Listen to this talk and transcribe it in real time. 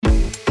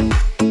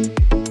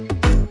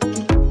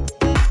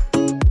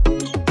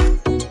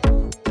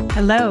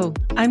Hello,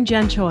 I'm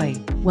Jen Choi.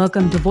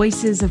 Welcome to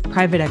Voices of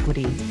Private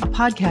Equity, a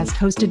podcast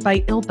hosted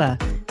by ILPA,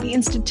 the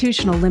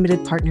Institutional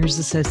Limited Partners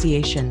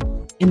Association.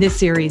 In this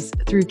series,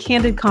 through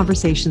candid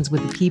conversations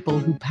with the people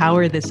who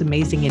power this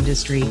amazing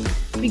industry,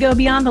 we go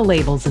beyond the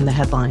labels and the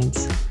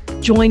headlines.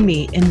 Join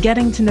me in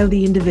getting to know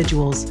the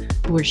individuals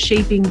who are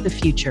shaping the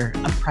future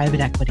of private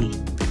equity.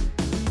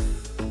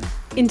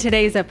 In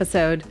today's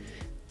episode,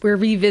 we're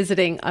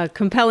revisiting a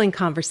compelling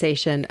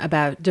conversation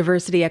about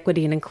diversity,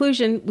 equity, and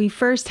inclusion we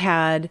first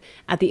had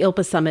at the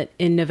ILPA Summit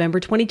in November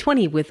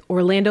 2020 with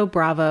Orlando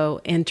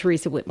Bravo and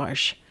Theresa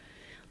Whitmarsh.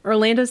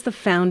 Orlando's the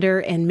founder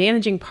and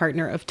managing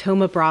partner of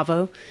Thoma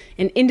Bravo,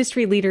 an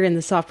industry leader in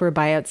the software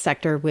buyout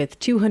sector with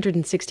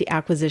 260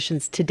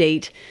 acquisitions to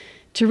date.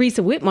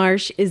 Theresa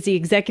Whitmarsh is the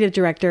executive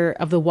director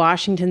of the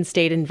Washington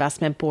State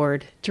Investment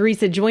Board.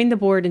 Theresa joined the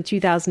board in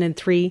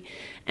 2003,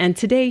 and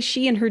today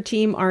she and her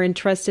team are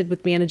entrusted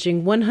with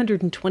managing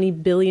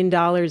 $120 billion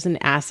in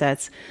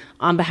assets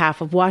on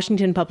behalf of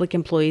Washington public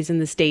employees in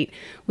the state,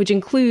 which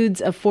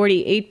includes a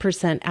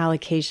 48%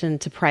 allocation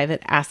to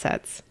private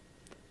assets.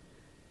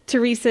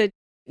 Theresa,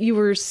 you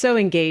were so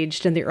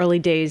engaged in the early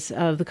days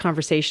of the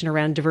conversation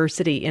around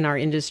diversity in our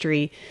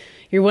industry.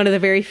 You're one of the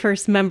very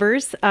first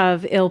members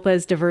of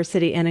ILPA's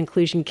Diversity and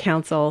Inclusion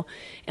Council.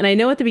 And I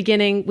know at the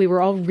beginning, we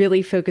were all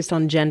really focused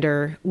on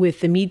gender,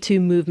 with the Me Too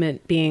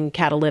movement being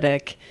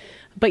catalytic.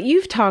 But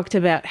you've talked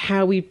about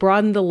how we've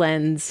broadened the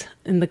lens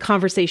and the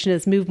conversation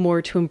has moved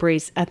more to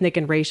embrace ethnic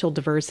and racial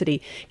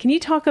diversity. Can you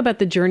talk about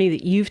the journey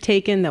that you've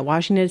taken, that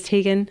Washington has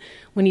taken,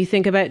 when you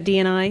think about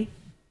D&I?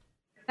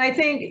 I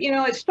think,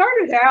 it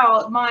started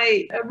out,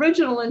 my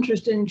original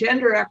interest in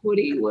gender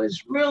equity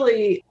was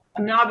really,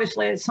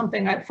 obviously it's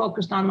something I've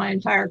focused on my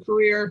entire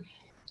career,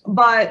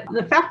 but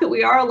the fact that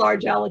we are a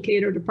large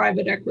allocator to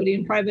private equity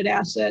and private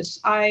assets,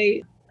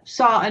 I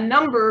saw a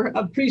number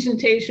of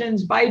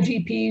presentations by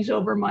GPs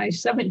over my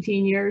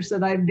 17 years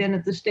that I've been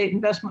at the State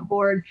Investment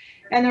Board,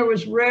 and there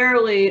was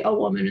rarely a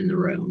woman in the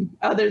room,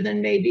 other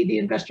than maybe the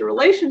investor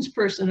relations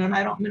person, and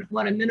I don't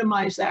want to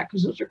minimize that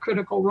because those are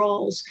critical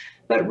roles,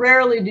 but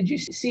rarely did you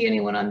see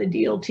anyone on the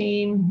deal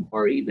team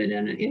or even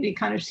in any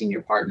kind of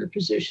senior partner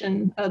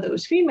position that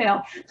was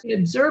female. So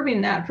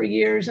observing that for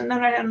years, and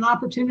then I had an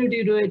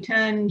opportunity to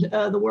attend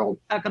the World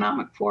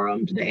Economic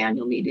Forum, the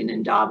annual meeting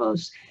in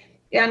Davos,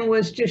 and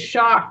was just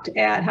shocked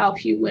at how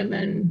few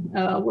women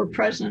were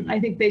present. I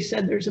think they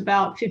said there's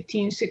about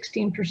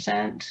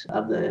 16%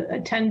 of the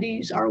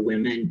attendees are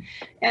women.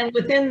 And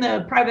within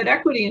the private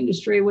equity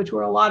industry, which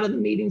were a lot of the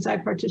meetings I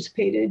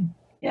participated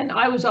in,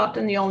 I was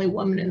often the only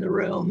woman in the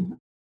room,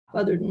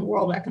 other than the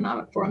World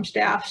Economic Forum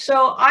staff.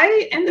 So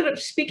I ended up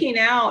speaking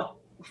out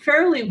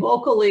fairly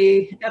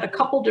vocally at a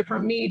couple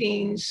different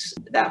meetings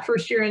that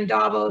first year in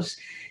Davos.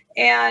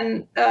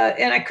 And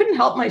I couldn't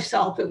help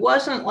myself. It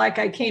wasn't like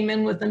I came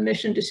in with a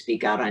mission to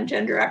speak out on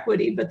gender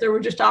equity, but there were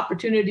just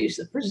opportunities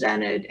that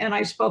presented, and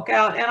I spoke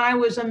out. And I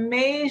was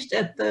amazed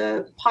at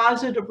the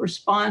positive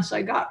response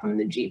I got from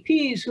the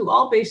GPs, who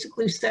all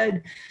basically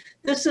said,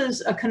 this is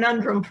a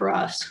conundrum for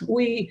us.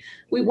 We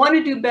want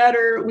to do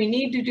better. We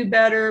need to do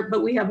better,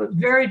 but we have a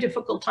very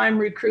difficult time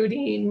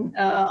recruiting.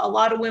 A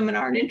lot of women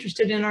aren't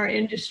interested in our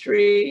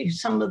industry.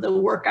 Some of the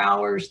work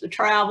hours, the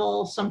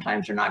travel,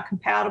 sometimes are not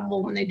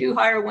compatible. When they do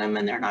hire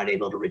women, they're not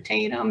able to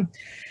retain them.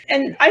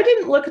 And I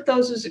didn't look at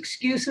those as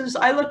excuses.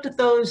 I looked at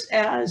those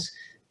as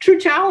true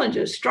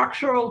challenges,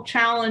 structural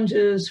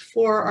challenges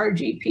for our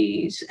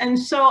GPs. And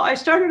so I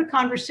started a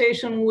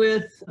conversation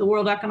with the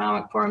World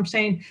Economic Forum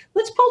saying,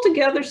 let's pull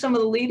together some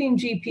of the leading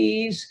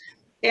GPs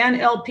and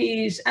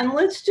LPs, and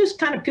let's just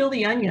kind of peel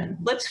the onion.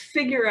 Let's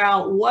figure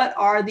out what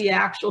are the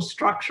actual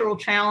structural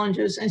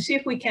challenges and see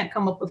if we can't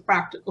come up with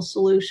practical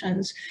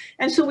solutions.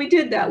 And so we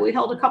did that. We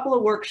held a couple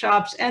of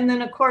workshops. And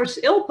then, of course,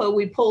 ILPA,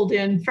 we pulled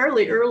in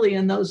fairly early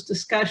in those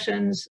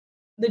discussions.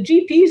 The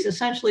GPs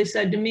essentially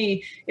said to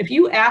me, if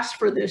you ask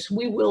for this,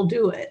 we will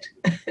do it.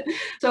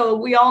 So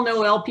we all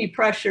know LP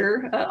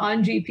pressure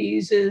on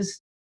GPs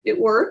is it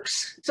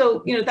works.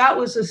 So, that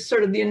was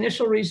sort of the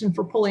initial reason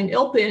for pulling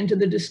ILPA into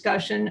the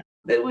discussion.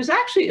 It was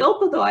actually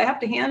ILPA, though, I have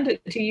to hand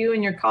it to you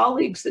and your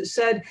colleagues, that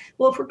said,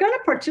 well, if we're going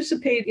to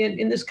participate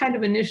in this kind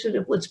of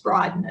initiative, let's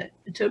broaden it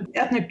to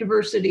ethnic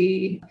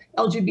diversity,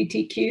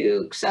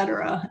 LGBTQ, et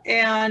cetera.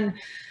 And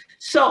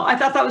so I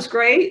thought that was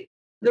great.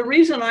 The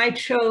reason I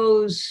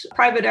chose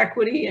private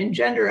equity and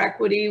gender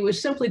equity was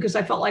simply because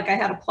I felt like I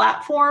had a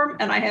platform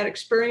and I had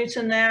experience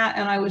in that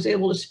and I was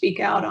able to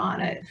speak out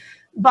on it.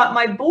 But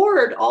my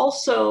board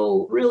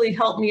also really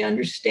helped me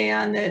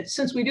understand that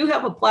since we do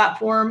have a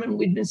platform and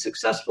we've been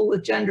successful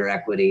with gender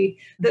equity,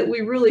 that we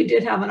really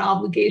did have an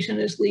obligation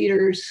as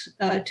leaders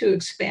to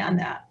expand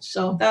that.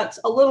 So that's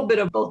a little bit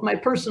of both my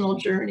personal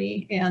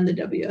journey and the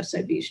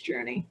WSIB's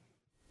journey.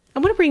 I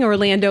want to bring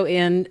Orlando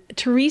in.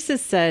 Theresa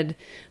said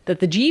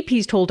that the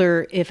GPs told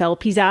her if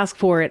LPs ask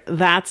for it,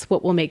 that's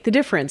what will make the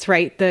difference,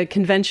 right? The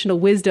conventional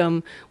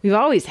wisdom we've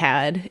always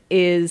had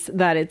is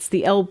that it's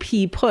the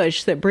LP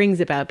push that brings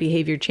about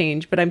behavior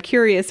change. But I'm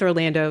curious,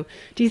 Orlando,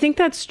 do you think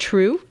that's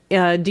true?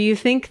 Do you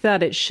think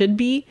that it should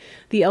be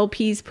the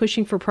LPs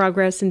pushing for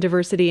progress and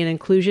diversity and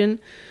inclusion?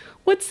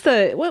 What's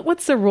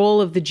the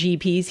role of the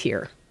GPs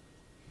here?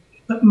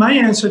 My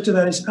answer to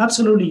that is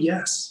absolutely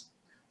yes.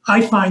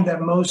 I find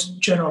that most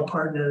general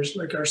partners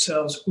like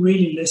ourselves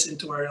really listen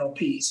to our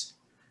LPs.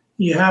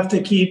 You have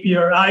to keep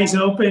your eyes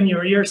open,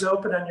 your ears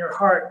open, and your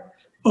heart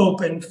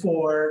open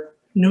for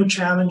new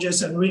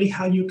challenges and really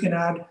how you can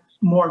add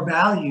more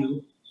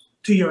value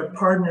to your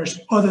partners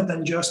other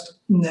than just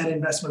net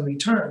investment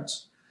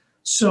returns.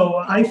 So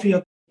I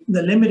feel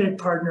the limited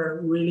partner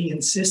really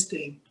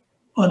insisting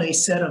on a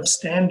set of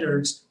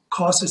standards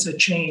causes a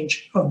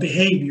change of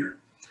behavior.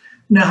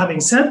 Now, having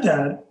said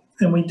that,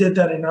 and we did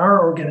that in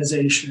our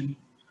organization,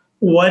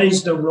 what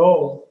is the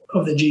role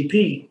of the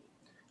GP?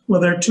 Well,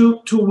 there are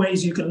two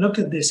ways you can look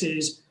at this.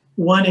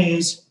 One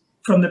is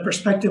from the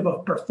perspective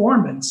of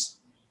performance.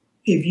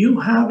 If you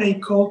have a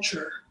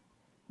culture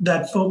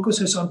that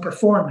focuses on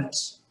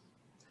performance,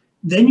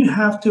 then you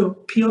have to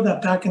peel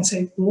that back and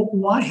say, well,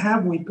 why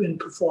have we been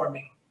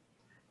performing?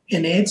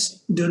 And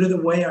it's due to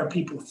the way our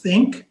people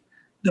think,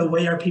 the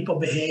way our people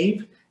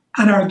behave,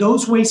 and are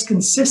those ways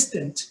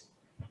consistent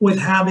with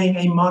having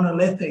a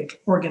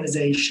monolithic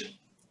organization,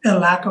 a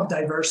lack of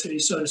diversity,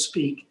 so to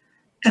speak?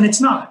 And it's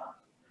not.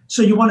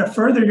 So you want to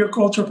further your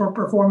culture for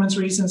performance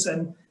reasons,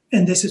 and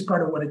this is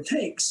part of what it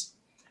takes.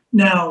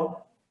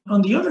 Now,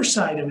 on the other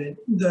side of it,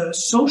 the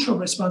social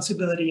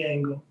responsibility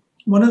angle,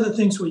 one of the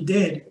things we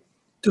did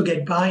to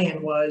get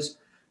buy-in was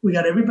we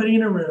got everybody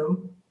in a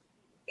room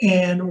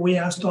and we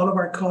asked all of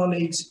our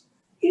colleagues,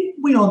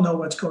 we all know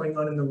what's going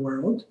on in the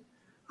world.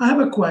 I have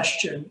a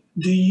question.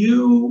 Do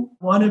you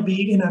want to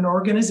be in an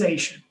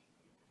organization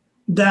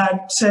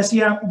that says,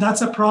 yeah,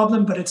 that's a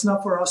problem, but it's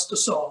not for us to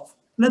solve?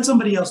 Let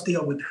somebody else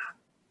deal with that.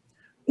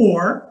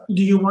 Or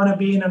do you want to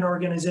be in an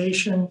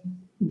organization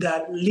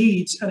that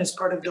leads and is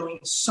part of doing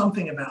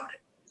something about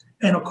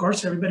it? And of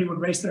course, everybody would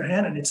raise their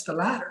hand, and it's the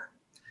latter.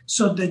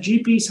 So the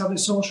GPs have a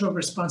social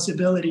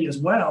responsibility as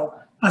well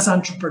as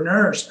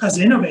entrepreneurs, as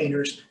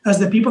innovators, as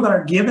the people that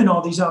are given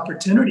all these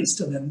opportunities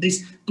to them,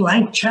 these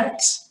blank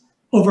checks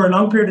over a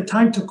long period of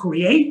time to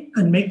create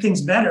and make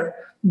things better.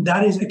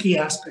 That is a key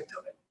aspect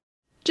of it.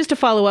 Just to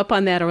follow up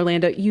on that,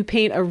 Orlando, you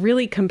paint a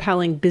really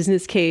compelling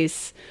business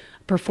case,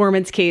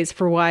 performance case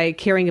for why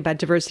caring about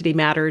diversity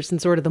matters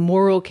and sort of the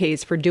moral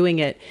case for doing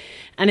it.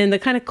 And in the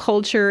kind of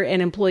culture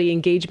and employee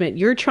engagement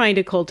you're trying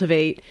to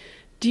cultivate,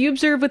 do you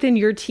observe within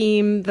your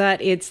team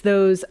that it's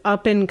those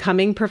up and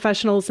coming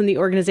professionals in the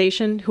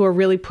organization who are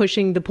really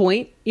pushing the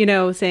point,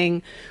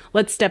 saying,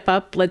 let's step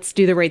up, let's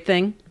do the right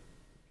thing?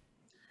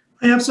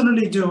 I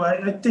absolutely do.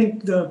 I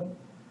think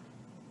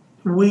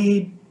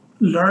we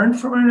learn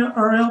from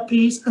our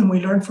LPs and we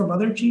learn from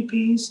other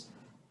GPs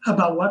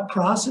about what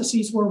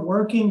processes were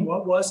working,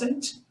 what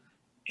wasn't.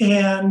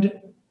 And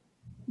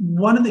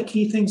one of the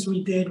key things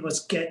we did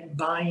was get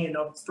buy-in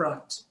up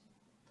front.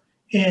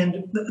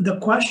 And the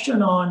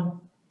question on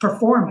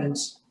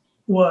performance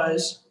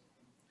was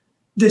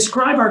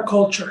describe our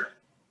culture.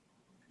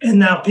 And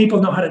now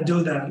people know how to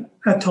do that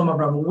at Thoma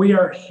Bravo. We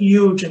are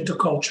huge into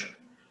culture.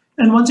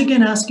 And once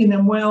again, asking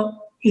them,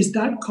 well, is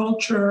that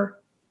culture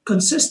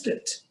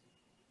consistent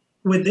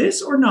with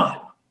this or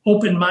not?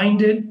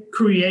 Open-minded,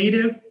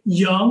 creative,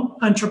 young,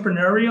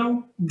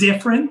 entrepreneurial,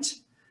 different?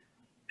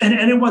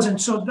 And it wasn't.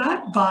 So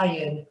that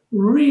buy-in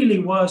really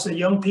was the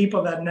young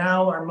people that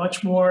now are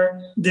much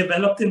more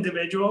developed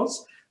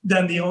individuals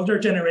than the older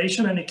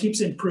generation, and it keeps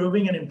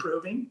improving and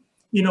improving.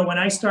 When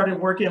I started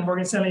working at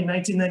Morgan Stanley in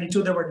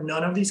 1992, there were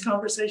none of these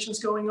conversations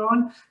going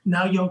on.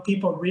 Now young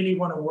people really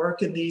want to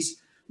work in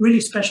these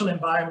really special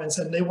environments,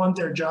 and they want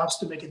their jobs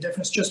to make a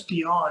difference just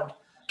beyond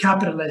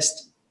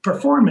capitalist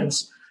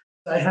performance.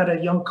 I had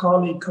a young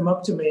colleague come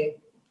up to me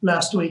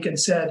last week and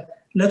said,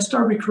 let's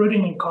start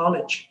recruiting in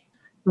college.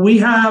 We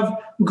have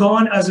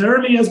gone as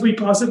early as we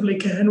possibly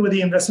can with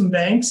the investment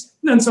banks,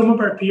 and some of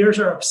our peers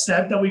are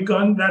upset that we've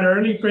gone that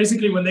early.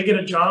 Basically, when they get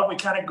a job, we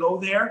kind of go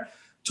there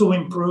to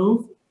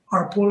improve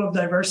our pool of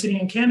diversity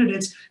and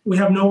candidates. We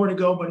have nowhere to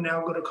go but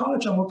now go to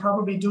college, and we'll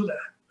probably do that.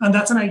 And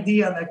that's an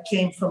idea that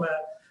came from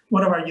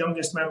one of our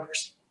youngest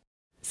members.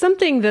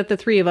 Something that the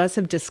three of us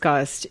have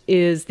discussed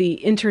is the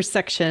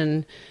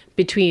intersection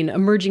between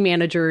emerging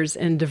managers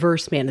and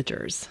diverse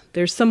managers.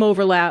 There's some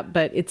overlap,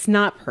 but it's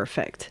not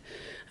perfect.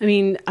 I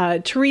mean,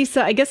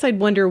 Theresa, I guess I'd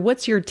wonder,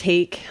 what's your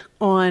take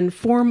on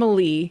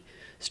formally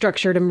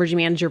structured emerging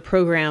manager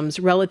programs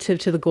relative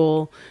to the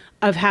goal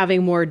of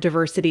having more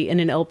diversity in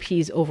an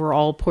LP's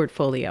overall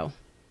portfolio?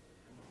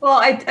 Well,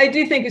 I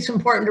do think it's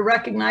important to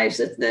recognize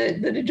that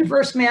a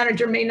diverse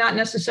manager may not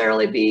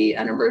necessarily be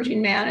an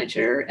emerging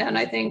manager. And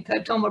I think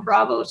Thoma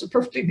Bravo is a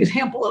perfect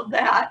example of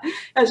that,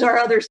 as are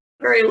other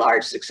very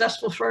large,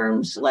 successful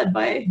firms led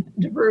by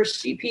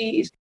diverse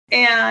CPs.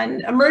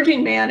 And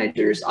emerging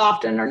managers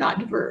often are not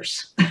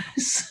diverse.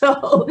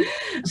 So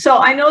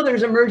I know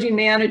there's emerging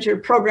manager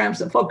programs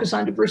that focus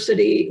on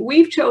diversity.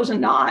 We've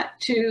chosen not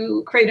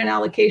to create an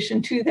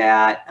allocation to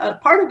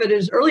that. Part of it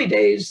is early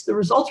days, the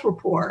results were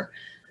poor.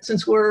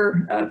 since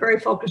we're very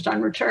focused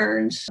on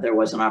returns, there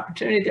was an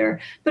opportunity there.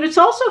 But it's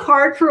also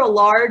hard for a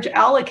large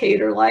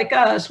allocator like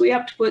us. We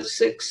have to put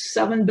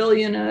 $6-7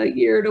 billion a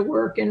year to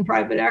work in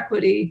private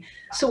equity.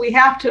 So we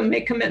have to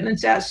make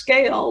commitments at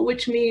scale,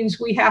 which means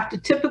we have to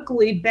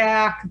typically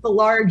back the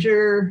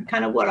larger,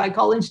 kind of what I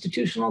call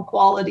institutional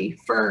quality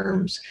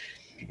firms.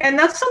 And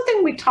that's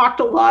something we talked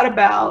a lot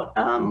about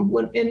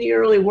in the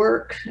early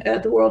work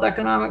at the World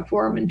Economic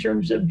Forum in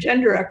terms of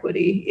gender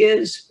equity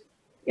is,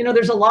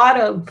 there's a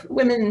lot of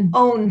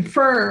women-owned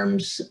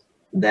firms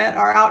that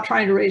are out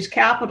trying to raise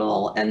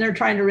capital, and they're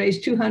trying to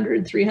raise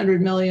 200-300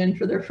 million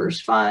for their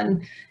first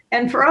fund.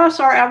 And for us,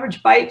 our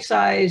average bite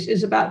size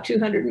is about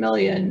 200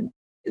 million.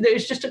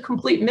 There's just a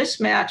complete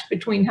mismatch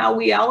between how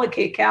we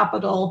allocate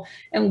capital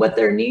and what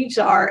their needs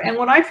are. And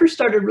when I first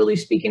started really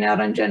speaking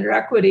out on gender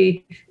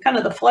equity, kind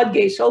of the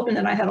floodgates opened,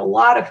 and I had a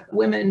lot of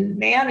women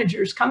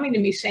managers coming to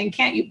me saying,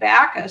 "Can't you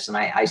back us?" And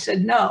I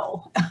said,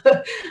 "No,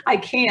 I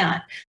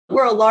can't."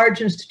 We're a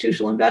large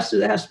institutional investor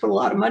that has to put a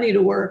lot of money to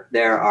work.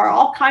 There are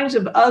all kinds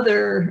of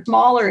other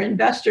smaller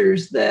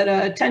investors that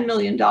a $10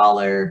 million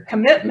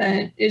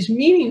commitment is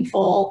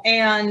meaningful.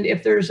 And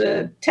if there's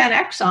a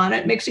 10x on it,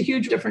 it makes a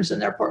huge difference in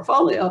their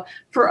portfolio.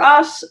 For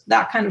us,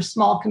 that kind of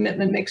small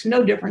commitment makes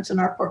no difference in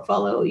our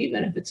portfolio,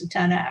 even if it's a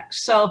 10x.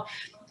 So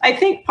I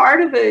think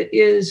part of it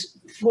is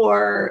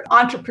for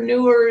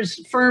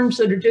entrepreneurs, firms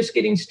that are just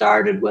getting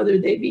started, whether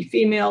they be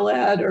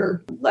female-led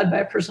or led by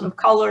a person of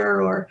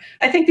color, or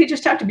I think they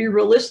just have to be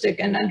realistic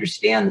and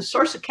understand the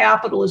source of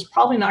capital is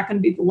probably not going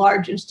to be the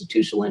large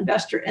institutional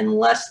investor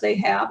unless they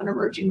have an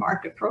emerging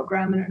market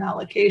program and an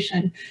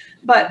allocation.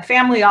 But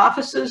family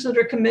offices that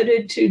are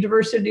committed to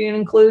diversity and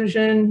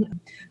inclusion,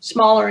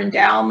 smaller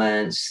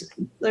endowments,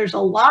 there's a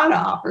lot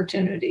of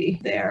opportunity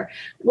there.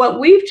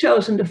 What we've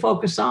chosen to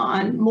focus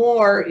on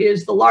more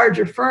is the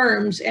larger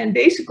firms, and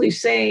basically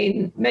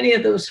saying many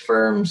of those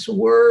firms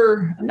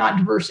were not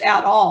diverse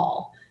at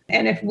all.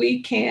 And if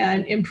we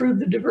can improve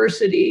the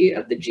diversity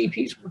of the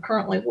GPs we're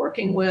currently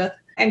working with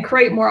and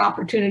create more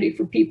opportunity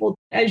for people,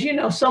 as you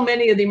know, so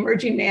many of the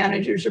emerging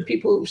managers are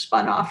people who've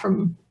spun off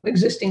from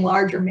existing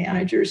larger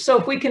managers. So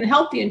if we can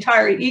help the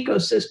entire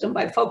ecosystem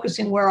by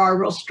focusing where our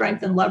real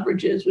strength and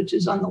leverage is, which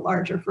is on the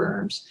larger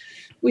firms,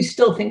 we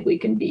still think we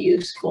can be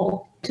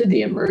useful to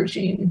the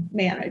emerging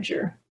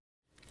manager.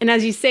 And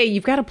as you say,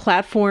 you've got a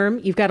platform,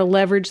 you've got to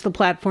leverage the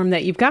platform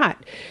that you've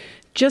got.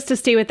 Just to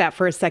stay with that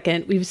for a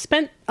second, we've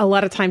spent a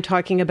lot of time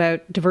talking about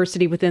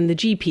diversity within the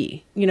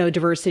GP,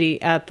 diversity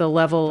at the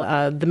level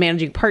of the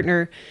managing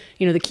partner,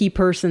 the key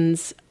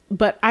persons.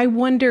 But I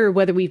wonder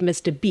whether we've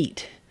missed a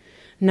beat,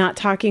 not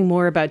talking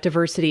more about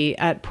diversity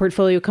at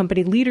portfolio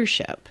company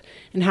leadership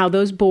and how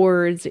those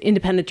boards,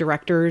 independent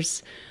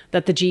directors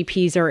that the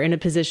GPs are in a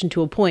position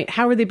to appoint,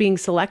 how are they being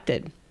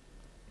selected?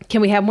 Can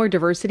we have more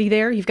diversity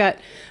there? You've got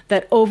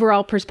that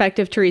overall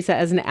perspective, Theresa,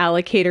 as an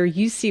allocator.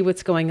 You see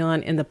what's going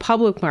on in the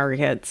public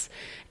markets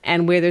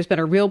and where there's been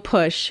a real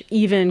push,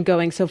 even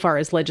going so far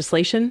as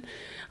legislation.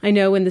 I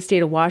know in the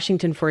state of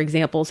Washington, for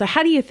example. So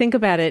how do you think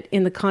about it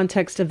in the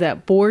context of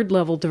that board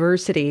level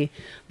diversity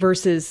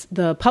versus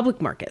the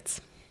public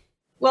markets?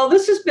 Well,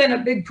 this has been a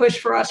big push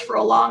for us for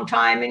a long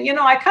time. And,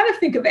 I kind of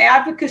think of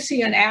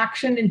advocacy and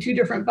action in two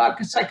different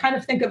buckets. I kind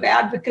of think of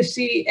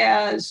advocacy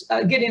as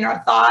getting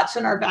our thoughts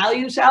and our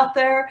values out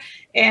there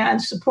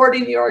and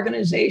supporting the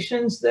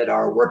organizations that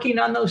are working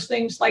on those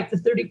things like the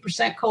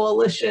 30%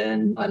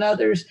 Coalition and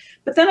others.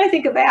 But then I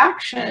think of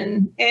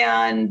action.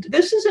 And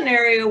this is an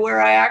area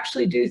where I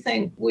actually do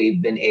think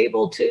we've been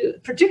able to,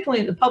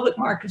 particularly in the public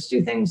markets,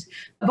 do things,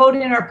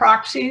 voting in our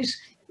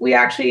proxies. We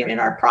actually, in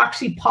our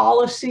proxy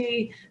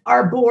policy,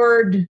 our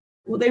board,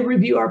 they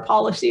review our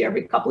policy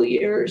every couple of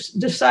years,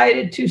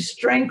 decided to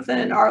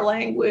strengthen our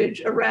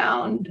language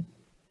around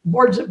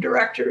boards of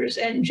directors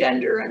and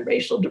gender and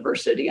racial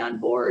diversity on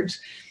boards.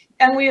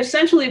 And we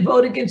essentially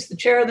vote against the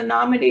chair of the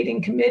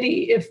nominating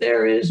committee if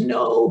there is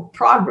no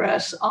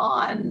progress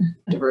on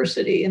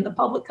diversity in the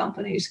public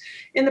companies.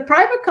 In the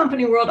private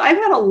company world, I've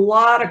had a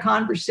lot of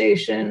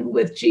conversation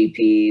with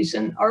GPs,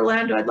 and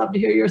Orlando, I'd love to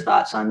hear your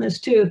thoughts on this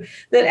too,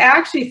 that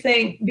actually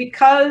think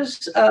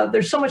because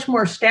there's so much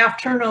more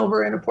staff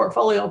turnover in a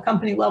portfolio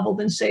company level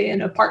than say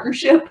in a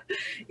partnership,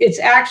 it's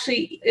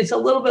a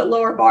little bit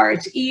lower bar.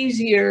 It's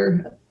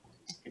easier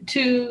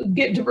to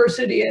get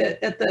diversity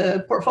at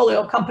the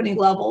portfolio company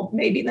level,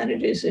 maybe than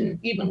it is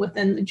even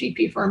within the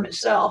GP firm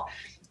itself.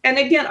 And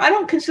again, I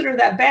don't consider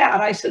that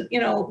bad. I said,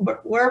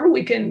 but wherever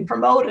we can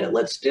promote it,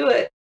 let's do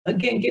it.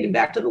 Again, getting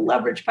back to the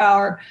leverage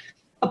power,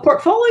 a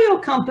portfolio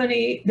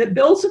company that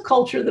builds a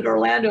culture that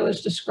Orlando has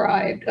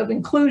described of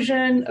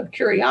inclusion, of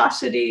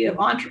curiosity, of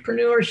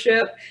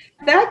entrepreneurship,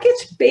 that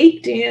gets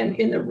baked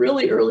in the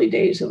really early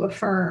days of a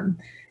firm.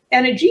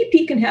 And a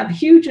GP can have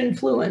huge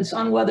influence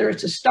on whether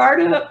it's a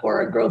startup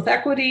or a growth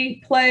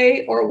equity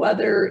play, or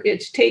whether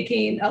it's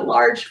taking a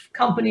large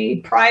company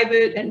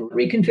private and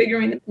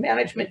reconfiguring the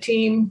management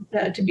team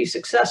to be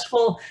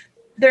successful.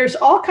 there's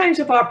all kinds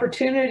of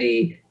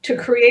opportunity to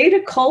create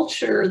a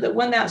culture that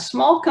when that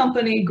small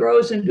company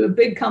grows into a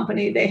big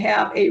company, they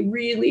have a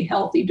really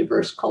healthy,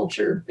 diverse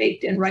culture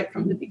baked in right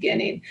from the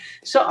beginning.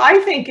 So I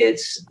think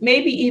it's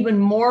maybe even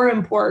more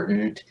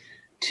important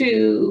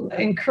to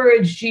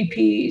encourage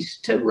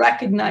GPs to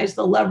recognize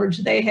the leverage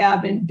they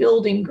have in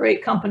building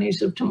great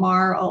companies of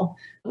tomorrow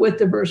with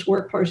diverse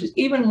workforces,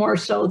 even more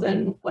so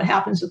than what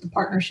happens at the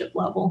partnership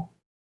level.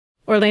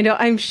 Orlando,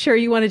 I'm sure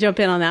you want to jump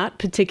in on that,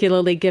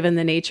 particularly given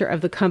the nature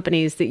of the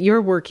companies that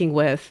you're working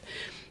with.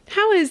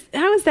 How is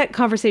that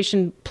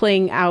conversation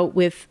playing out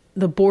with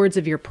the boards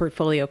of your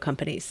portfolio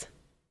companies?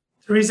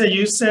 Theresa,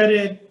 you said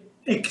it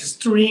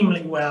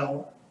extremely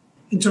well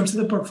in terms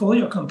of the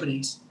portfolio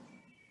companies.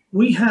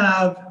 We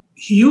have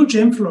huge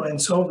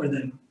influence over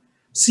them.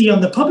 See,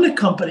 on the public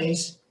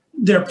companies,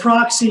 their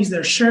proxies,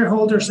 their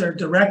shareholders, their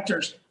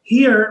directors.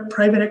 Here,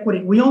 private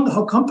equity, we own the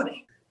whole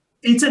company.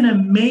 It's an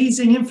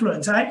amazing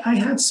influence. I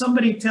had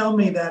somebody tell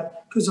me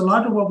that, because a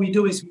lot of what we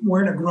do is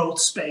we're in a growth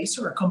space,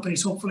 or our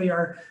companies hopefully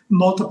are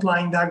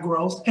multiplying that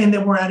growth, and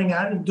then we're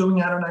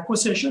doing add-on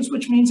acquisitions,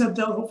 which means that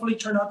they'll hopefully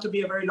turn out to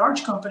be a very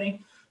large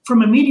company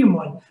from a medium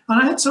one.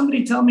 And I had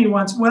somebody tell me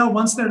once, well,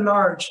 once they're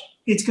large,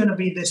 it's going to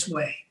be this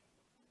way.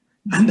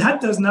 And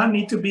that does not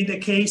need to be the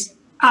case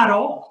at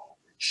all.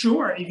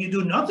 Sure, if you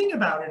do nothing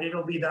about it,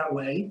 it'll be that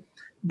way,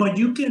 but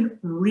you can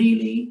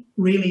really,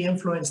 really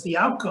influence the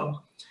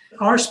outcome.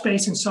 Our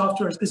space in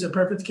software is a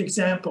perfect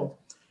example.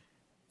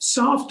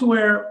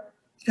 Software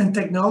and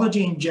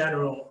technology in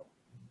general,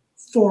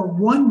 for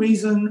one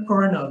reason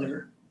or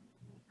another,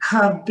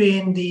 have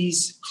been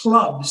these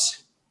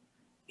clubs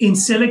in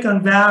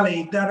Silicon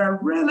Valley that are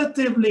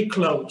relatively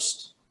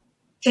closed.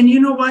 And you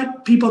know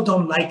what? People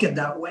don't like it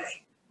that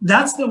way.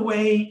 That's the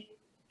way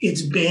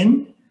it's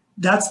been.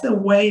 That's the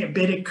way a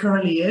bit it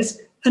currently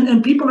is.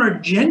 And people are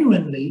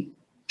genuinely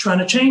trying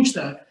to change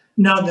that.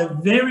 Now, the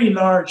very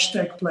large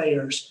tech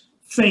players,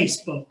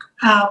 Facebook,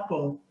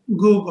 Apple,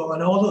 Google,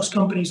 and all those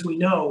companies we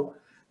know,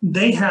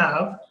 they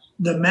have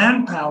the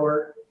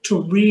manpower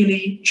to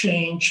really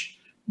change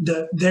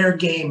their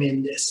game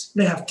in this.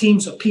 They have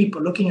teams of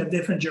people looking at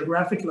different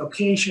geographic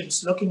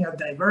locations, looking at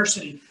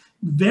diversity,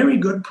 very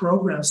good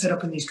programs set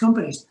up in these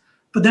companies.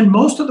 But then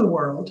most of the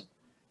world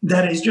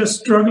that is just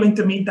struggling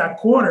to meet that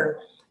quarter,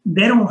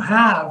 they don't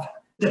have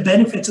the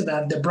benefits of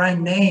that, the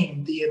brand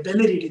name, the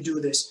ability to do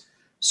this.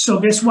 So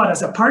guess what?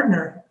 As a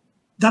partner,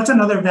 that's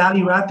another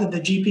value add that the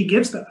GP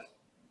gives them.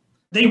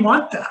 They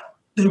want that.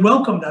 They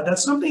welcome that.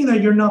 That's something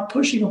that you're not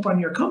pushing upon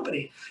your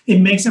company. It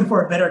makes them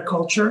for a better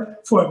culture,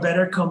 for a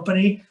better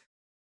company.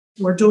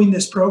 We're doing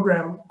this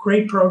program,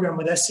 great program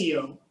with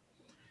SEO,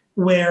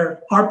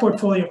 where our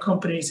portfolio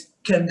companies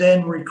can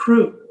then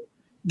recruit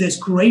this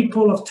great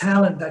pool of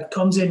talent that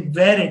comes in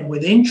vetted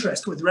with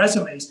interest, with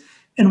resumes.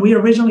 And we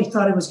originally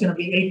thought it was going to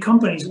be 8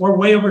 companies. We're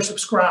way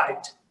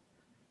oversubscribed.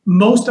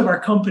 Most of our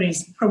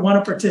companies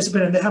want to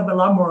participate, and they have a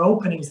lot more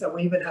openings than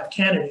we even have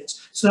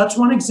candidates. So that's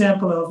one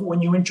example of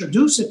when you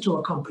introduce it to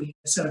a company,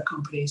 a set of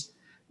companies.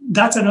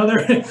 That's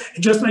another,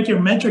 just like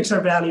your metrics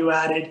are value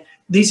added,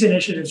 these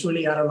initiatives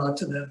really add a lot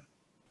to them.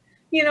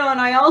 You know,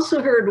 and I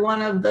also heard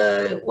one of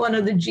the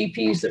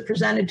GPs that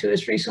presented to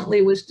us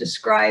recently was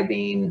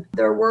describing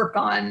their work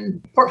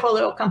on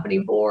portfolio company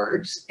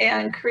boards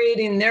and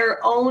creating their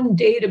own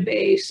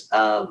database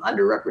of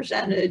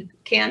underrepresented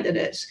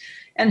candidates,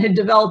 and had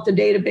developed a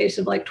database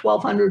of like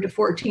 1,200 to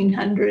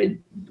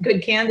 1,400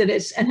 good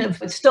candidates, and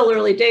it's still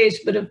early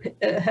days, but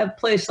have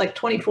placed like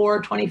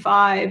 24,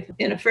 25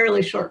 in a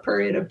fairly short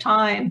period of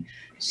time,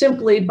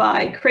 simply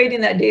by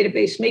creating that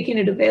database, making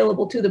it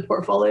available to the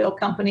portfolio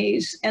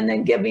companies, and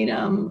then giving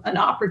them an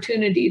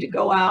opportunity to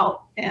go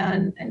out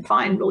and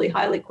find really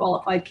highly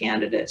qualified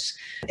candidates.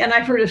 And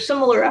I've heard of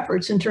similar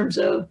efforts in terms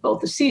of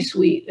both the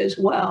C-suite as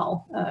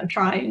well,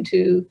 trying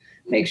to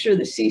make sure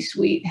the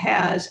C-suite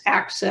has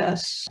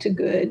access to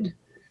good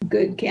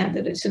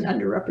candidates in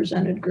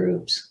underrepresented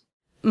groups.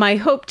 My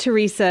hope,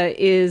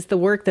 Theresa, is the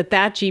work that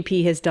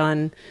GP has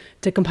done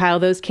to compile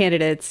those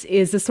candidates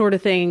is the sort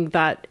of thing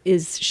that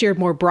is shared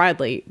more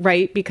broadly,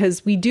 right?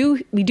 Because we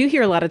do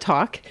hear a lot of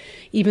talk,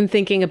 even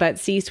thinking about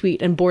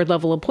C-suite and board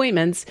level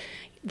appointments,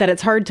 that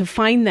it's hard to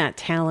find that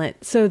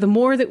talent. So the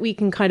more that we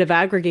can kind of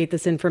aggregate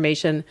this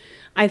information,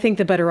 I think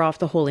the better off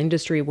the whole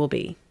industry will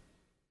be.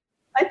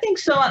 I think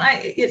so.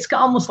 And it's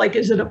almost like,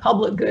 is it a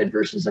public good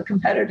versus a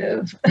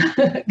competitive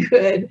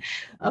good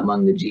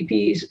among the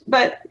GPs?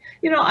 But,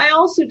 you know, I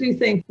also do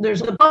think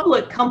there's a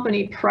public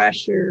company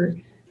pressure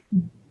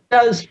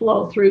does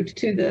flow through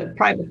to the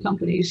private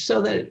companies.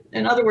 So that,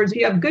 in other words,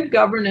 you have good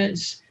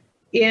governance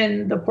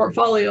in the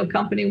portfolio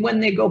company. When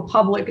they go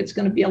public, it's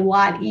going to be a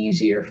lot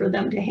easier for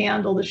them to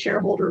handle the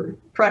shareholder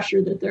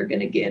pressure that they're going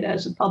to get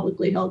as a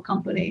publicly held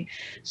company.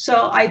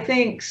 So I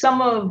think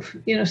some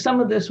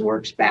of this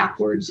works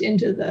backwards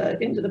into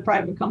the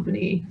private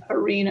company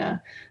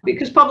arena,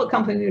 because public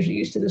companies are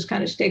used to this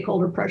kind of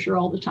stakeholder pressure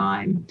all the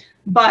time.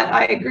 But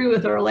I agree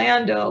with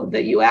Orlando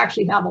that you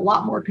actually have a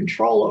lot more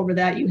control over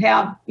that. You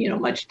have,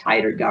 much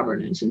tighter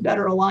governance and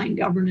better aligned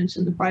governance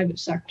in the private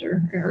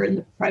sector or in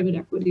the private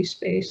equity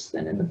space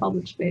than in the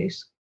public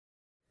space.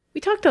 We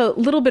talked a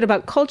little bit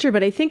about culture,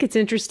 but I think it's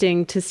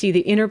interesting to see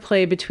the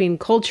interplay between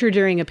culture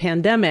during a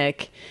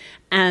pandemic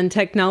and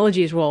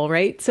technology's role,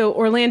 right? So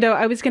Orlando,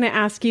 I was going to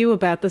ask you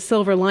about the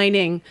silver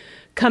lining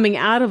coming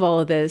out of all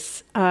of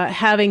this,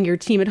 having your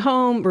team at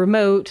home,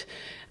 remote,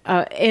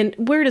 and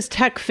where does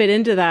tech fit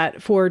into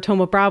that for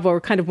Thoma Bravo,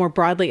 or kind of more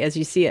broadly as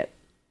you see it?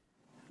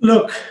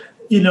 Look,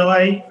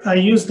 I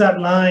use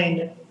that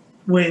line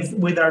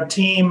with our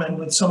team and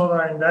with some of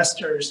our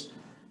investors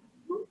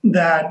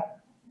that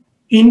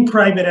in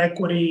private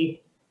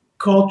equity,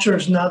 culture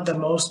is not the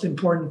most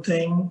important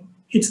thing.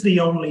 It's the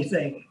only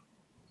thing.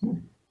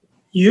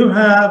 You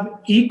have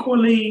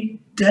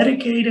equally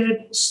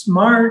dedicated,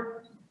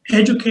 smart,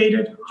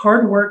 educated,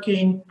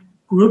 hardworking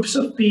groups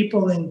of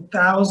people in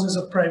thousands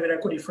of private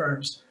equity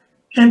firms.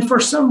 And for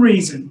some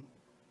reason,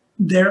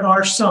 there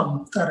are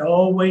some that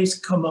always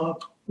come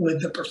up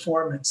with the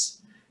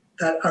performance,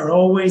 that are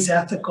always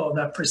ethical,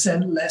 that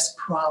present less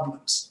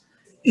problems.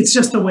 It's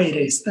just the way it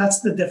is.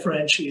 That's the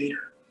differentiator.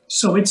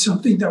 So it's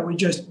something that we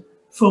just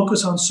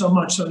focus on so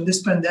much. So in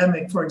this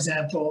pandemic, for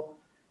example,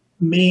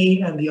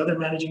 me and the other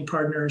managing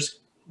partners,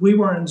 we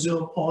were on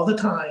Zoom all the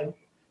time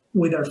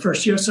with our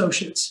first-year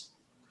associates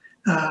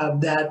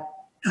that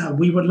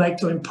we would like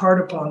to impart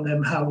upon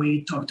them how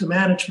we talk to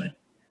management,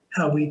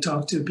 how we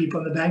talk to people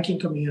in the banking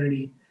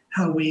community,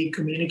 how we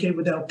communicate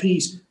with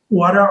LPs.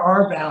 What are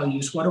our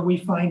values? What do we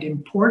find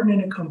important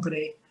in a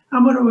company?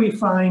 And what do we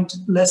find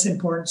less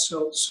important,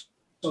 so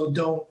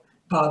don't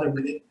bother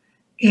with it?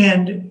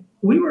 And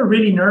we were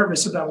really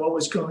nervous about what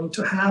was going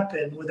to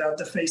happen without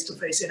the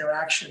face-to-face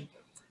interaction.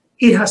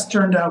 It has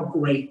turned out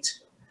great.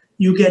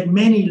 You get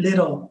many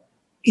little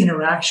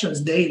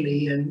interactions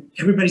daily, and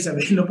everybody's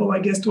available, I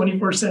guess,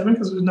 24/7,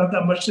 because there's not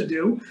that much to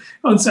do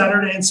on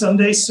Saturday and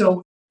Sunday.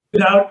 So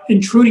without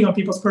intruding on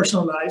people's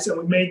personal lives,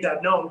 and we made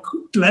that known,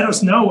 let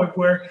us know if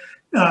we're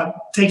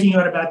taking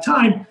out a bad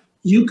time,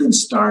 you can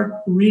start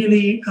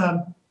really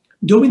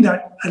doing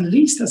that at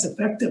least as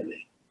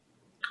effectively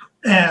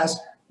as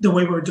the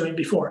way we were doing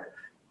before.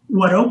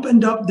 What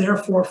opened up,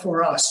 therefore,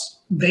 for us,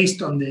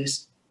 based on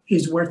this,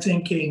 is we're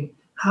thinking,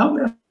 how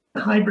would a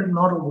hybrid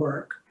model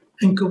work?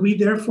 And could we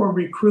therefore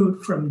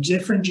recruit from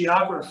different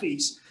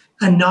geographies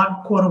and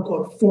not, quote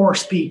unquote,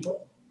 force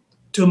people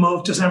to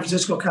move to San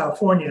Francisco,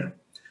 California,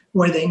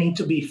 where they need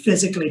to be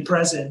physically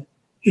present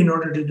in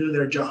order to do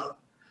their job?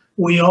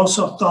 We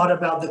also thought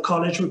about the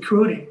college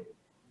recruiting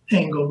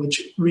angle,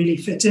 which really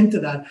fits into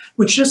that,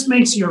 which just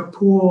makes your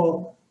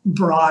pool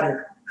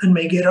broader and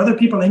may get other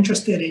people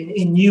interested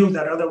in you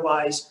that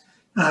otherwise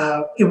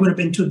it would have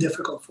been too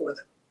difficult for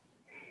them.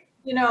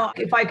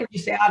 If I could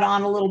just add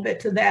on a little bit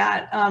to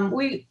that,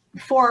 we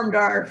formed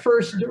our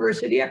first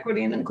diversity,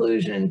 equity, and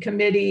inclusion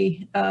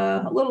committee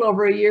a little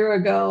over a year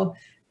ago.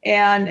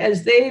 And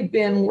as they've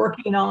been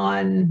working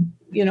on,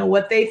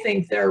 what they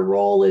think their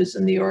role is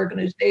in the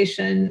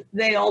organization,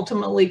 they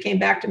ultimately came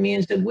back to me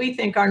and said, we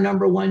think our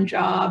number one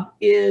job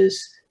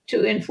is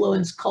to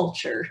influence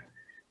culture.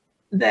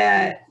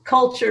 That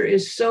culture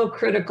is so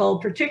critical,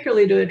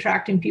 particularly to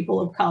attracting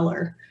people of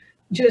color.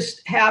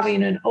 Just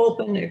having an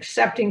open,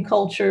 accepting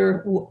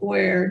culture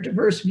where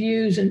diverse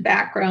views and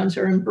backgrounds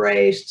are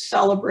embraced,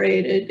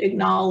 celebrated,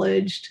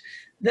 acknowledged,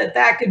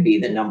 that could be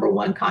the number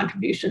one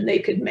contribution they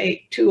could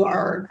make to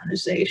our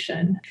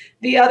organization.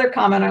 The other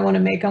comment I want to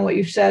make on what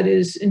you've said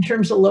is in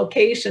terms of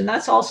location,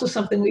 that's also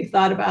something we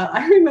thought about.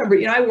 I remember,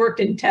 I worked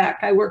in tech.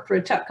 I worked for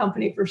a tech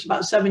company for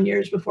about 7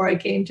 years before I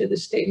came to the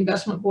state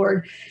investment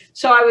board.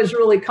 So I was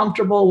really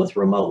comfortable with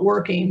remote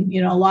working.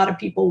 A lot of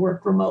people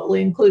work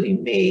remotely,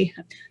 including me.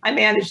 I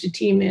managed a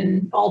team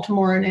in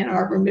Baltimore and Ann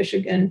Arbor,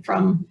 Michigan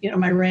from,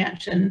 my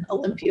ranch in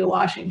Olympia,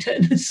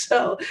 Washington.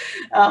 So,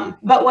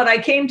 but when I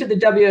came to the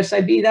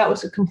WSIB, that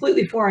was a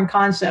completely foreign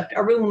concept.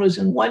 Everyone was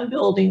in one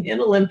building in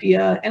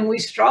Olympia, and we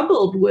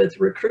struggled with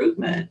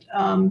recruitment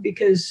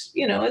because,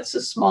 it's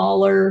a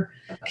smaller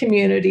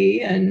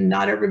community and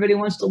not everybody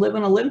wants to live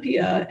in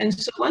Olympia. And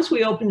so once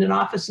we opened an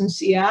office in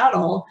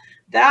Seattle,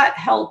 that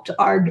helped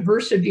our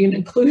diversity and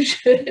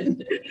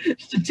inclusion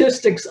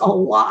statistics a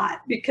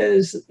lot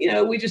because,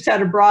 we just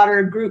had a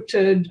broader group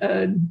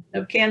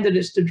of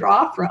candidates to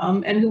draw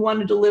from and who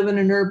wanted to live in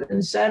an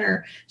urban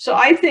center. So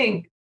I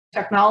think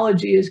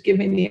technology is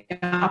giving the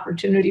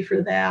opportunity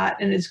for that,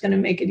 and it's going to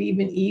make it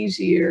even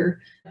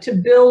easier to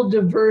build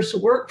diverse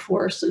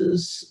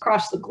workforces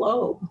across the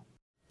globe.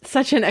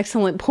 Such an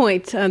excellent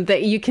point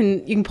that you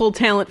can pull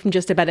talent from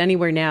just about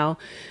anywhere now,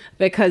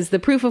 because the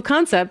proof of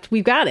concept,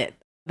 we've got it,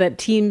 that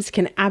teams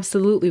can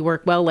absolutely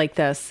work well like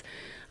this.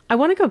 I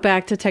want to go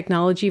back to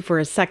technology for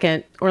a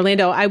second.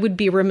 Orlando, I would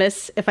be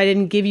remiss if I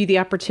didn't give you the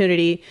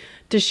opportunity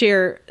to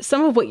share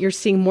some of what you're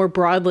seeing more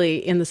broadly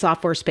in the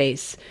software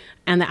space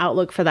and the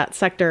outlook for that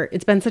sector.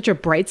 It's been such a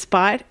bright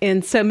spot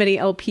in so many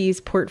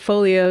LPs'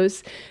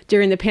 portfolios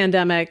during the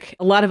pandemic.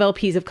 A lot of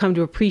LPs have come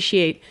to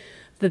appreciate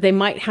that they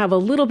might have a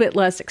little bit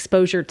less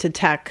exposure to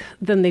tech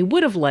than they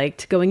would have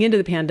liked going into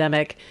the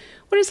pandemic.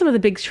 What are some of the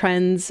big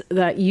trends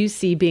that you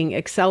see being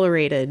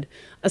accelerated,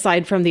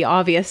 aside from the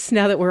obvious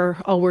now that we're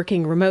all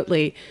working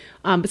remotely,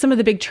 but some of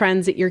the big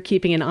trends that you're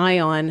keeping an eye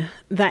on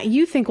that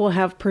you think will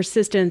have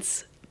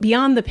persistence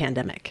beyond the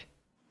pandemic?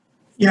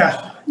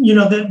 Yeah,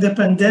 the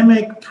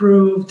pandemic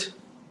proved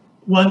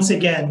once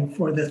again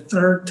for the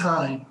third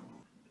time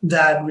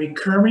that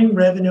recurring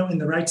revenue in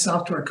the right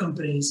software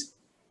companies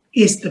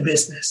is the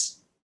business.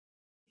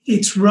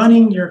 It's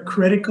running your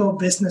critical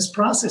business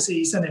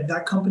processes. And if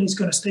that company is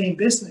going to stay in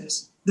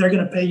business, they're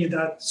going to pay you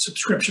that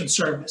subscription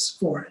service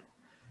for it.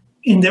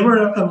 And there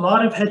were a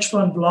lot of hedge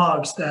fund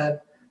blogs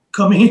that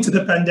coming into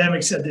the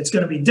pandemic said it's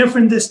going to be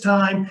different this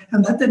time.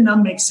 And that did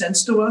not make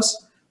sense to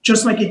us,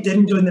 just like it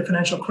didn't during the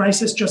financial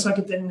crisis, just like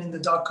it didn't in the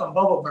dot-com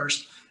bubble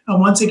burst. And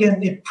once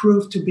again, it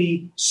proved to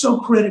be so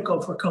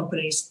critical for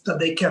companies that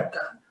they kept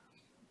that.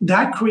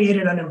 That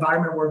created an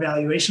environment where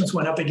valuations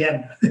went up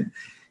again.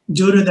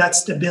 Due to that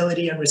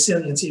stability and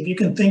resiliency. If you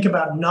can think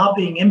about not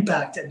being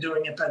impacted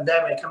during a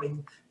pandemic,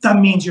 that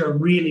means you're a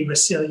really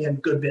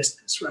resilient, good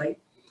business, right?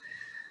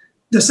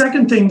 The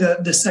second thing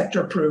that the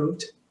sector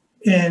proved,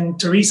 and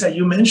Theresa,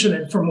 you mentioned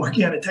it from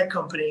working at a tech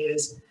company,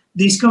 is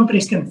these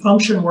companies can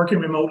function working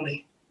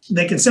remotely.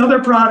 They can sell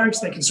their products,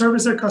 they can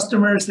service their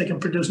customers, they can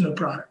produce new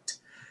product.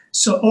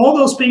 So all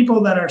those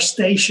people that are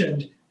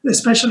stationed,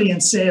 especially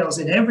in sales,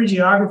 in every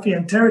geography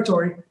and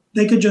territory,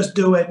 they could just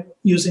do it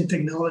using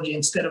technology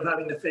instead of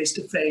having the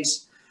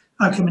face-to-face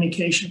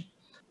communication.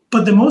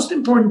 But the most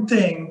important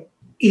thing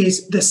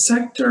is the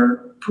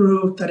sector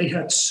proved that it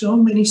had so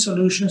many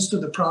solutions to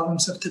the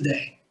problems of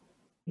today.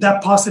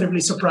 That positively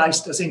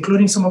surprised us,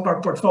 including some of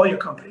our portfolio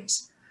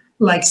companies,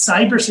 like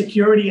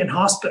cybersecurity in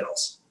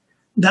hospitals.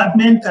 That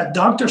meant that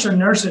doctors or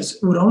nurses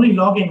would only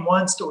log in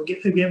once to a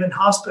given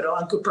hospital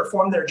and could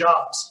perform their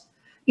jobs.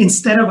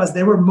 Instead of, as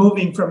they were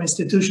moving from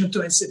institution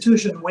to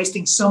institution,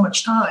 wasting so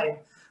much time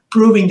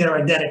proving their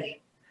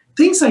identity.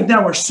 Things like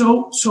that were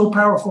so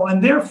powerful.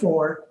 And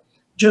therefore,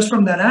 just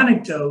from that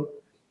anecdote,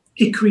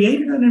 it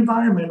created an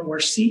environment where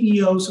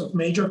CEOs of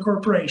major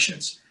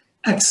corporations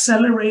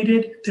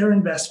accelerated their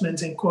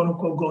investments in quote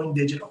unquote going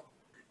digital.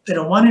 They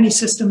don't want any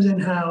systems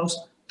in-house.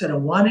 They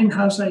don't want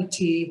in-house IT.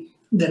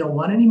 They don't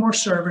want any more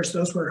servers.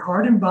 Those were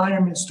hard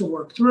environments to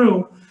work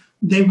through.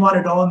 They want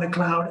it all in the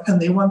cloud,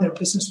 and they want their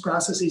business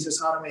processes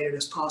as automated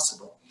as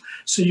possible.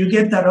 So you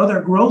get that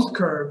other growth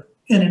curve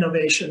in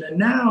innovation. And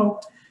now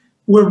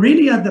we're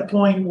really at the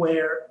point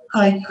where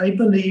I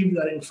believe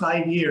that in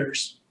 5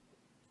 years,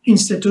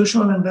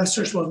 institutional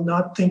investors will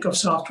not think of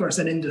software as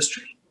an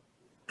industry.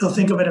 They'll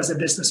think of it as a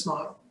business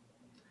model.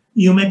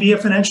 You may be a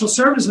financial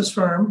services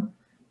firm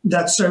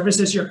that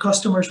services your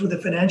customers with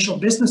a financial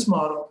business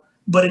model,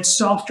 but it's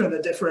software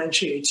that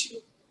differentiates you.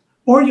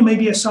 Or you may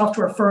be a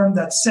software firm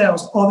that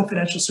sells all the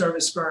financial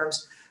service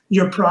firms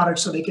your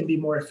products so they can be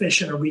more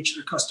efficient or reach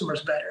their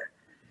customers better.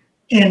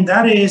 And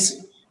that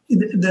is,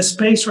 the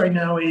space right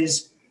now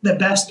is the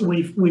best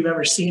we've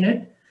ever seen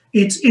it.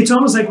 It's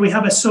almost like we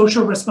have a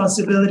social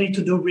responsibility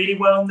to do really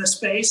well in this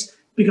space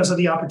because of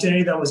the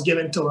opportunity that was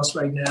given to us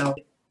right now.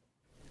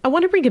 I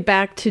want to bring it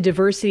back to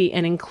diversity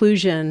and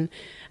inclusion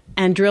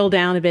and drill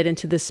down a bit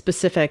into the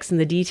specifics and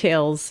the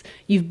details.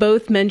 You've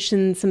both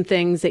mentioned some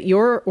things that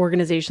your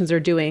organizations are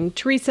doing.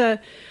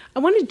 Theresa, I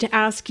wanted to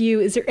ask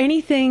you, is there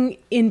anything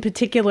in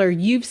particular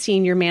you've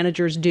seen your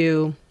managers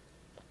do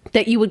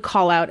that you would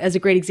call out as a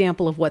great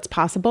example of what's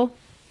possible?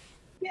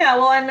 Yeah,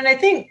 well, I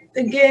think,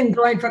 again,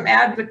 going from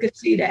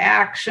advocacy to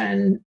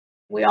action,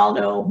 we all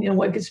know,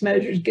 what gets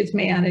measured gets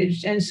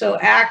managed. And so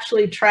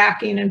actually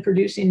tracking and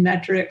producing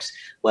metrics,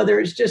 whether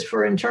it's just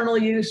for internal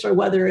use or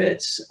whether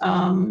it's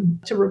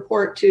to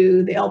report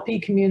to the LP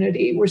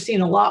community, we're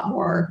seeing a lot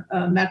more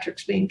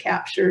metrics being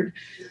captured.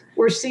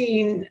 We're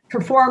seeing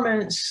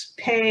performance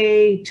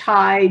pay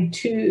tied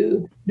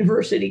to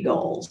diversity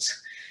goals.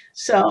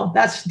 So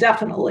that's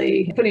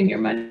definitely putting your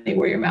money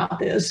where your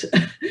mouth is.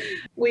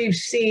 We've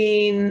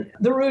seen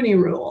the Rooney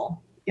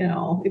Rule.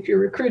 If you're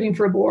recruiting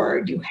for a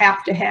board, you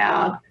have to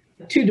have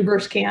 2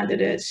 diverse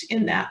candidates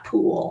in that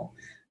pool.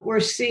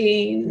 We're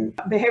seeing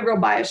behavioral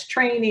bias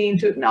training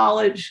to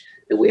acknowledge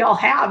that we all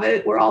have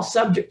it, we're all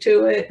subject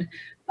to it,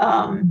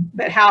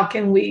 but how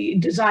can we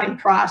design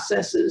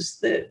processes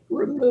that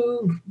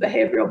remove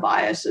behavioral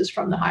biases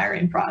from the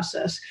hiring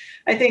process?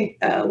 I think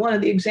one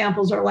of the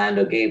examples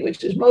Orlando gave,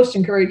 which is most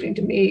encouraging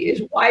to me,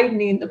 is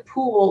widening the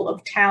pool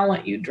of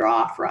talent you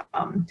draw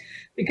from.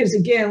 Because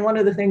again, one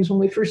of the things when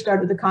we first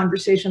started the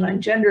conversation on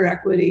gender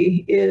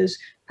equity is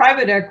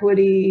private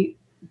equity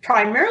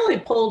primarily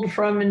pulled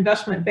from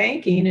investment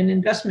banking, and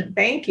investment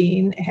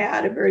banking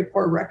had a very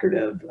poor record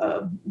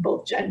of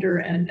both gender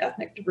and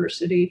ethnic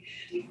diversity.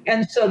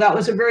 And so that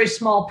was a very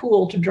small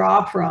pool to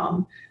draw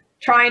from.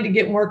 Trying to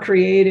get more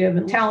creative,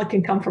 and talent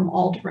can come from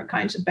all different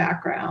kinds of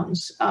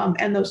backgrounds,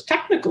 and those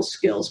technical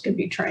skills can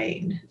be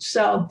trained.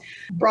 So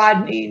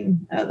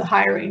broadening the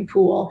hiring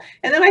pool.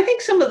 And then I think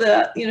some of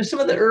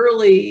the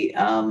early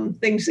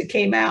things that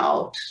came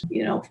out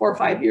 4 or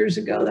 5 years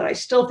ago that I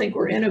still think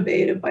were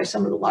innovative by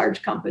some of the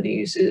large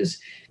companies is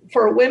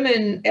for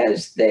women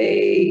as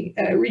they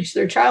reach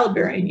their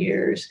childbearing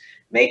years,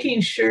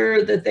 making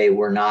sure that they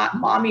were not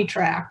mommy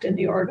tracked in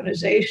the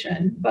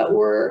organization, but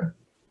were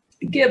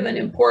given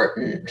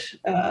important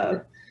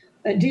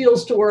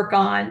deals to work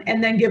on,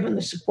 and then given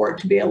the support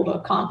to be able to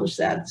accomplish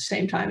that at the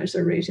same time as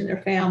they're raising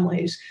their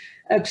families.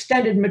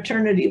 Extended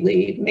maternity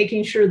leave,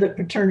 making sure that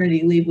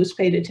paternity leave was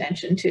paid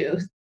attention to.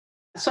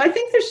 So I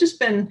think there's just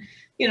been,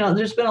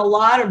 there's been a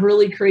lot of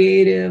really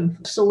creative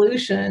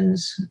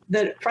solutions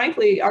that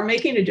frankly are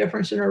making a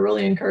difference and are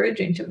really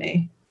encouraging to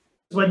me.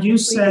 What you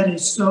said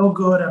is so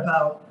good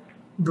about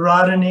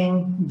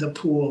broadening the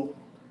pool.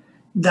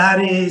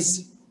 That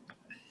is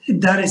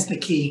the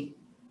key.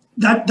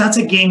 That's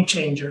a game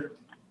changer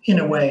in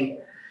a way.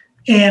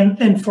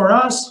 And for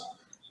us,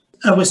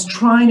 I was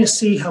trying to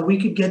see how we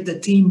could get the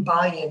team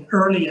buy-in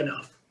early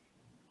enough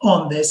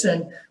on this.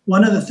 And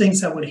one of the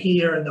things I would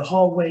hear in the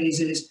hallways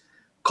is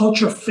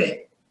culture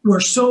fit. We're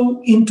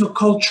so into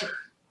culture,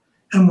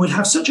 and we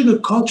have such a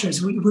good culture.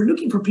 So we're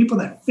looking for people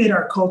that fit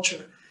our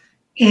culture.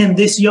 And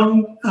this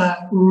young,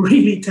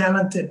 really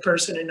talented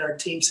person in our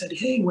team said,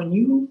 hey, when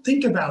you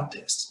think about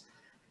this,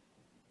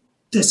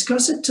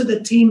 discuss it to the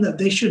team that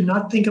they should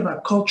not think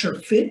about culture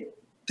fit.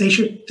 They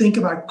should think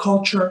about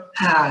culture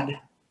add,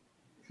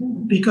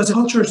 because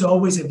culture is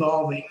always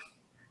evolving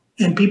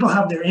and people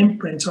have their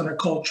imprints on a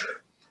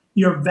culture.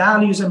 Your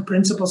values and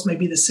principles may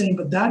be the same,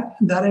 but that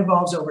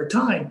evolves over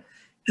time.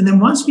 And then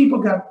once people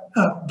got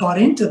bought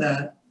into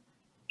that,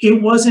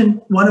 it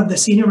wasn't one of the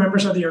senior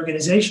members of the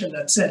organization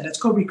that said, let's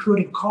go recruit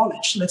in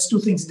college. Let's do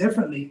things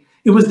differently.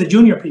 It was the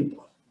junior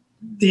people,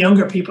 the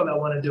younger people that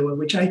want to do it,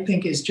 which I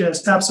think is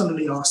just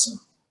absolutely awesome.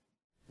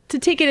 To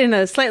take it in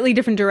a slightly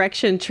different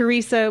direction,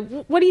 Theresa,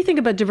 what do you think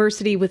about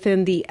diversity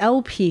within the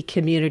LP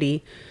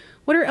community?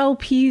 What are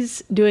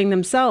LPs doing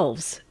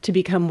themselves to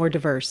become more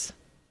diverse?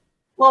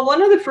 Well,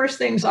 one of the first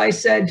things I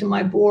said to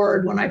my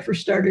board when I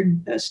first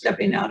started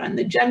stepping out on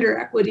the gender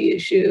equity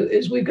issue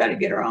is we've got to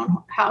get our own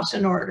house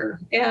in order.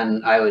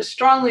 And I was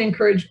strongly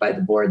encouraged by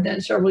the board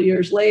then several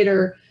years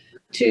later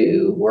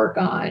to work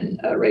on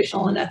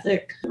racial and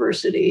ethnic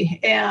diversity.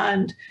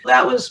 And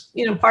that was,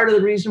 part of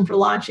the reason for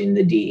launching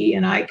the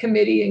DE&I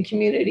committee and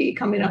community,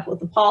 coming up with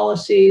the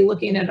policy,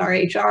 looking at our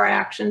HR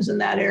actions in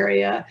that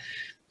area.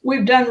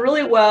 We've done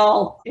really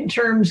well in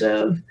terms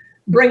of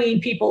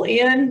bringing people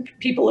in,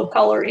 people of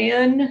color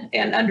in,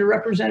 and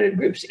underrepresented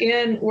groups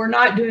in. We're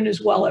not doing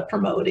as well at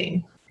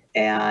promoting.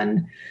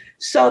 And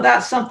so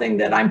that's something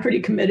that I'm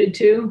pretty committed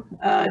to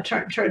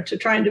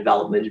try and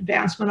develop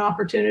advancement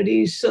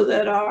opportunities so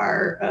that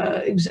our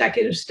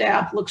executive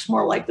staff looks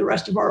more like the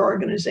rest of our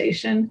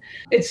organization.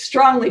 It's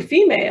strongly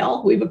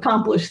female. We've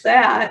accomplished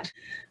that.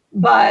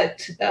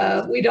 But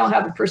we don't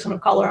have a person of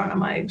color on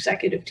my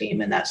executive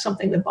team, and that's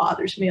something that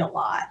bothers me a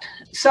lot.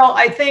 So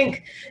I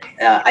think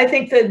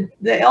that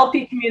the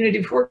LP community,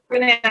 if we're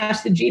going to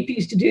ask the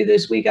GPs to do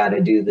this, we got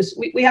to do this.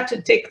 We have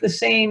to take the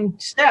same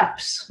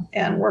steps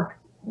and work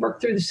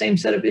through the same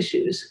set of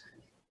issues.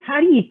 How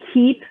do you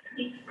keep,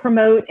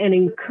 promote, and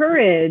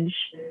encourage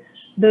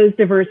those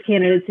diverse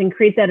candidates and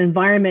create that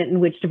environment in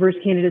which diverse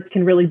candidates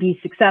can really be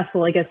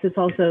successful? I guess this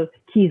also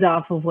keys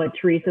off of what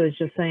Theresa was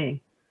just saying.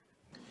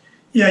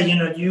 Yeah,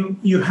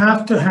 you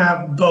have to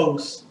have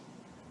both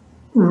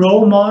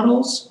role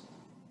models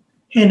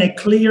and a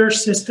clear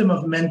system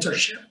of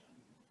mentorship.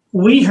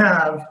 We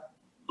have,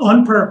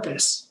 on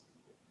purpose,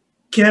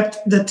 kept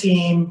the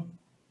team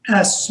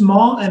as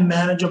small and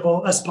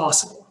manageable as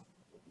possible,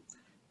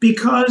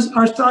 because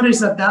our thought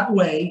is that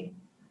way,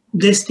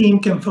 this team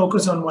can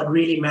focus on what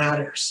really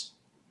matters,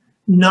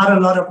 not a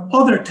lot of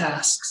other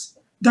tasks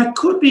that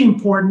could be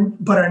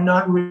important but are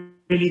not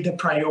really the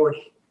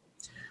priority.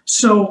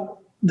 So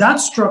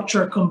that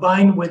structure,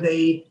 combined with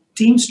a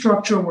team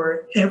structure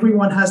where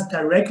everyone has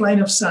direct line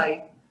of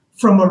sight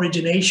from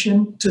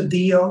origination to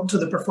deal to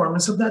the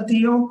performance of that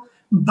deal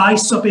by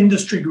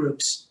sub-industry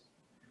groups.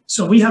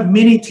 So we have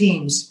many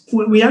teams.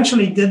 We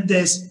actually did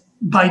this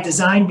by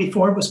design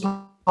before it was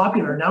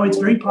popular. Now it's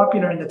very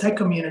popular in the tech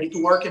community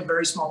to work in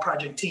very small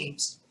project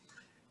teams.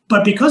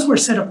 But because we're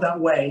set up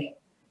that way,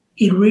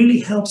 it really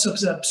helps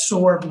us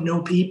absorb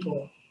new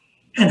people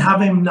and have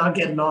them not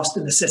get lost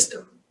in the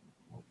system.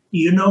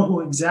 You know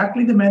who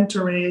exactly the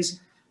mentor is,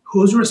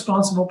 who's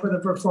responsible for the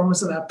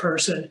performance of that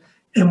person.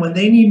 And when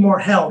they need more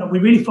help, we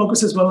really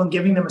focus as well on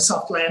giving them a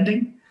soft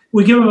landing.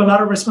 We give them a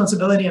lot of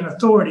responsibility and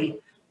authority,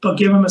 but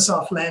give them a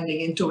soft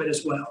landing into it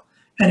as well.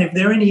 And if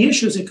there are any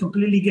issues, it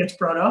completely gets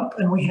brought up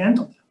and we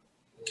handle them.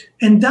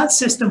 And that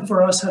system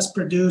for us has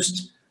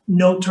produced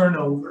no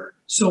turnover.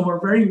 So we're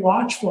very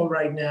watchful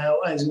right now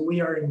as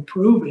we are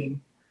improving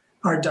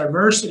our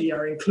diversity,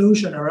 our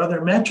inclusion, our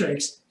other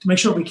metrics to make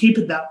sure we keep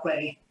it that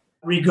way,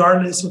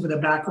 regardless of the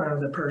background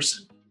of the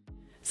person.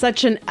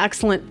 Such an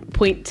excellent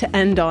point to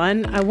end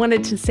on. I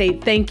wanted to say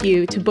thank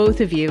you to both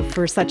of you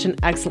for such an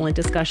excellent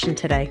discussion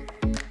today.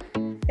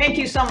 Thank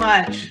you so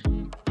much.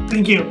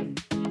 Thank you.